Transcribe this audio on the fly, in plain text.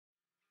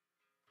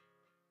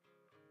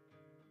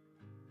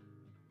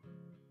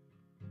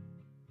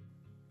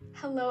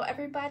Hello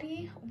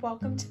everybody,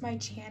 welcome to my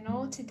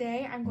channel.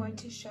 Today I'm going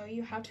to show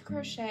you how to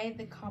crochet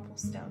the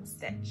cobblestone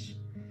stitch.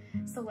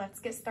 So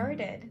let's get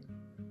started.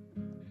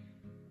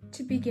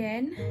 To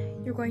begin,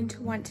 you're going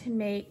to want to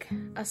make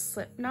a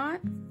slip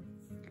knot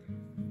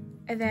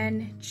and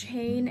then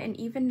chain an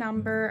even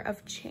number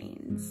of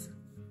chains.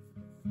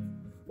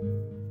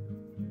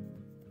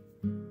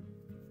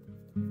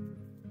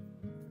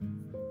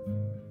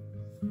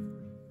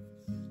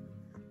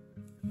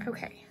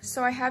 Okay,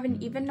 so I have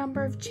an even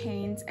number of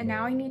chains and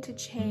now I need to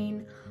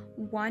chain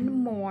one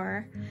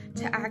more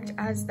to act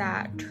as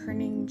that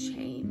turning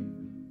chain.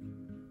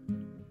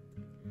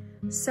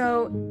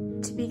 So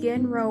to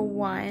begin row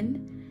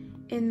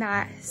 1, in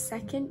that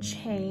second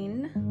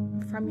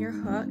chain from your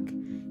hook,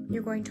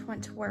 you're going to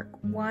want to work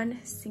 1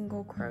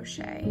 single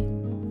crochet.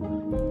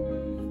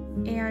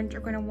 And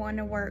you're going to want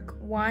to work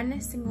 1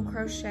 single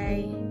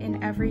crochet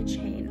in every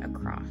chain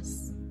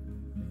across.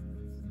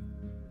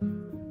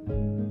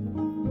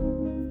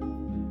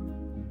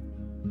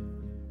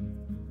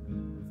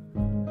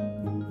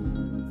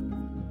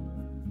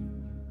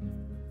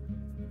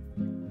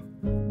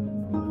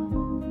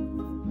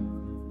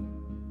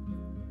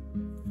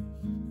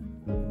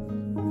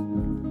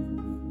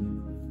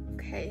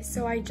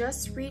 So I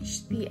just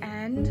reached the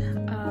end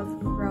of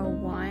row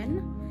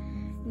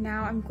 1.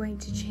 Now I'm going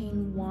to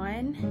chain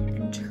 1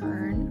 and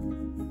turn.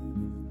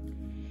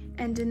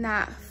 And in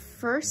that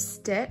first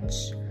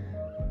stitch,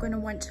 I'm going to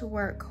want to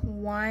work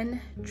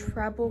 1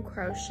 treble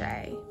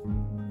crochet.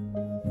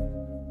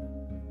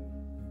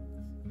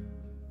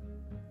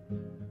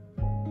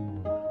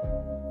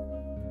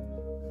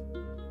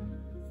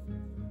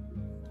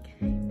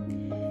 Okay.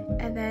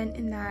 And then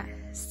in that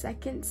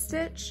second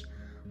stitch,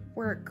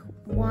 work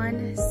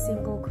 1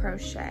 single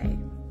crochet.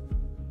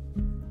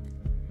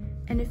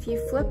 And if you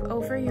flip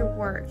over your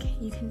work,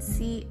 you can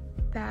see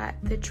that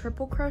the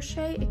triple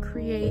crochet, it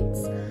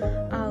creates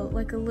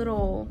like a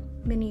little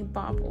mini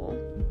bobble.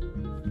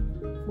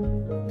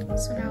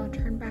 So now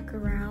turn back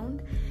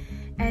around,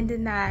 and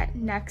in that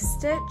next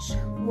stitch,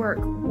 work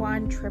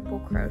 1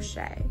 triple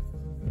crochet.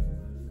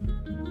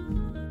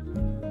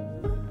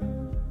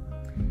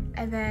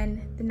 And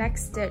then the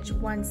next stitch,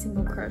 1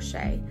 single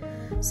crochet.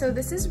 So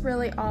this is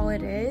really all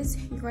it is.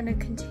 You're going to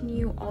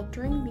continue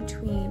altering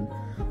between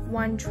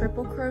 1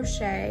 triple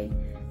crochet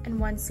and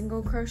 1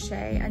 single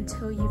crochet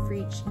until you've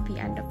reached the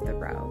end of the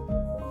row.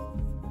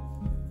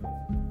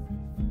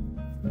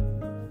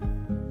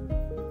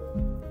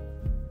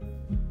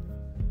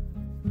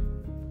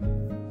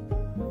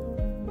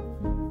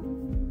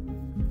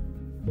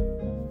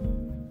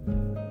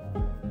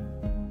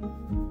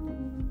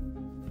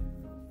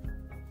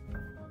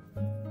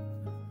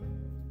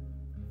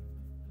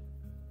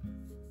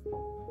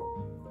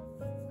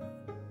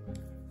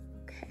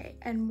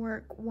 And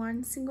work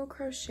 1 single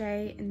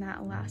crochet in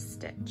that last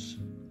stitch.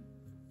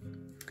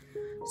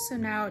 So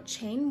now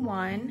chain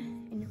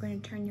 1, and you're going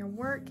to turn your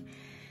work,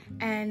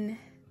 and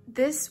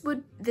this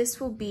will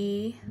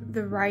be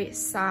the right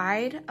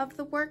side of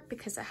the work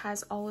because it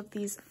has all of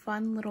these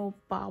fun little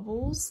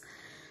bobbles.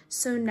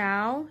 So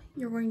now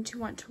you're going to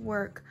want to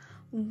work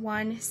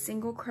 1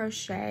 single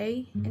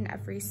crochet in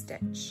every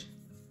stitch.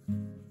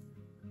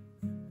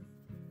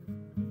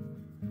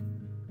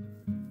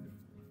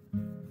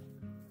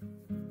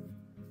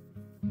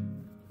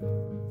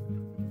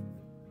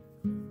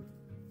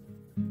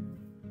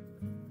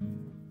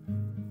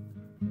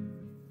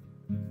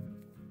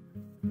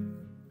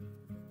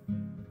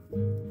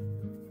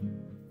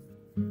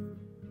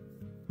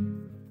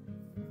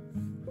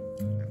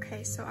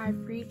 So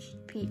I've reached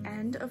the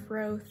end of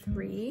row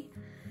 3.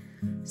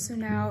 So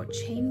now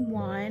chain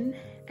 1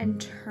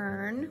 and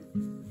turn.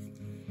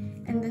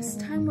 And this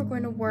time we're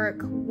going to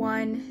work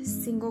 1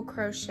 single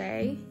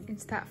crochet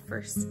into that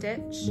first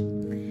stitch,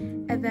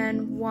 and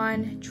then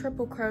 1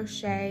 triple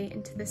crochet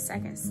into the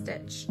second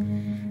stitch.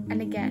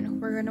 And again,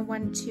 we're going to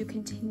want to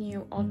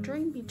continue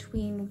altering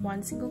between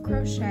 1 single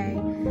crochet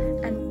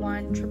and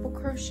 1 triple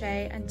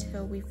crochet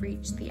until we've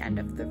reached the end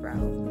of the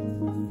row.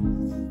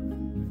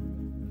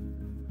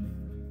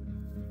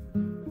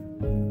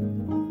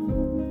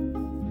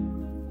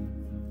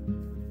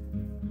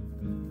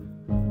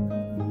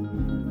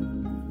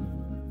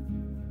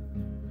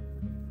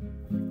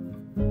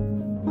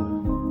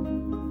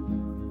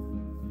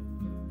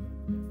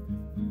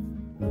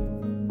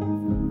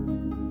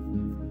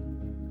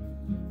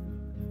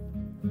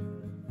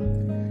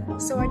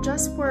 So I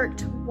just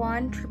worked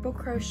 1 triple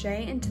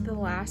crochet into the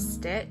last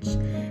stitch,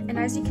 and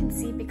as you can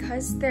see,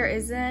 because there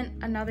isn't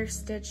another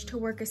stitch to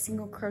work a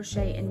single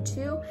crochet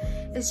into,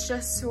 it's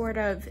just sort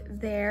of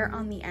there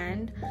on the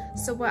end.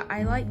 So what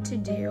I like to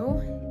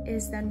do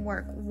is then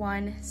work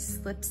 1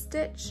 slip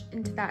stitch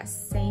into that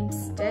same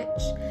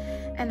stitch,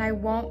 and I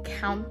won't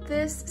count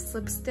this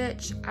slip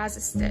stitch as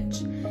a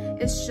stitch.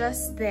 It's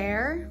just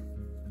there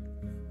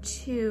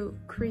to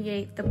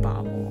create the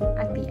bobble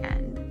at the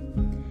end.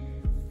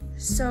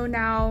 So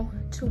now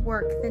to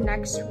work the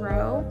next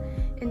row,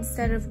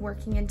 instead of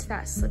working into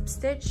that slip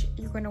stitch,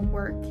 you're going to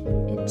work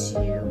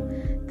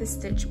into the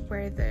stitch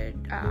where the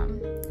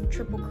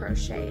triple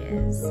crochet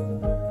is.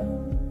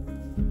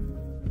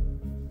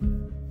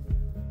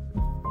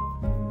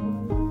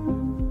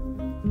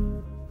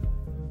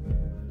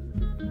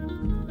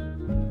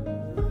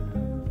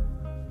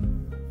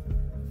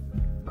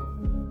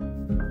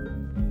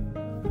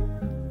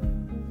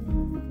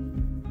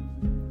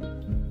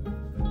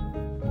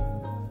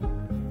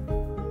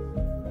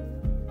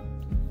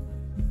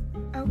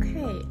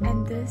 Okay,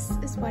 and this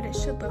is what it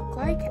should look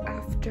like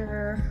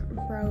after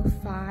row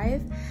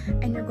 5,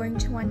 and you're going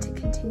to want to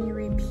continue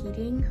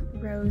repeating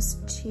rows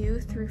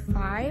 2 through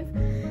 5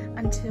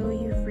 until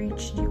you've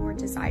reached your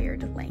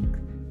desired length.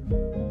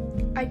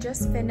 I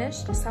just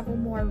finished several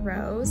more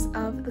rows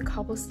of the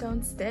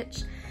cobblestone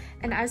stitch,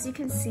 and as you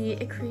can see,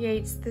 it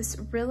creates this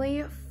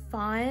really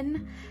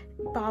fun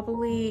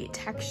bobbly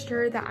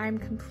texture that I'm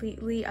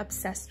completely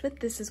obsessed with.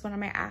 This is one of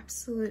my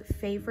absolute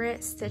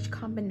favorite stitch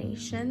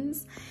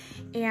combinations,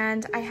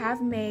 and I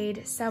have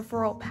made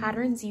several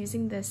patterns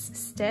using this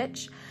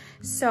stitch,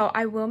 so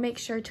I will make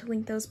sure to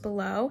link those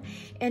below.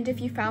 And if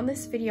you found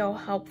this video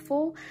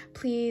helpful,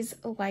 please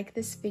like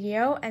this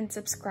video and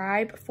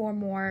subscribe for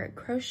more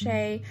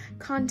crochet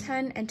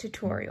content and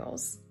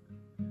tutorials.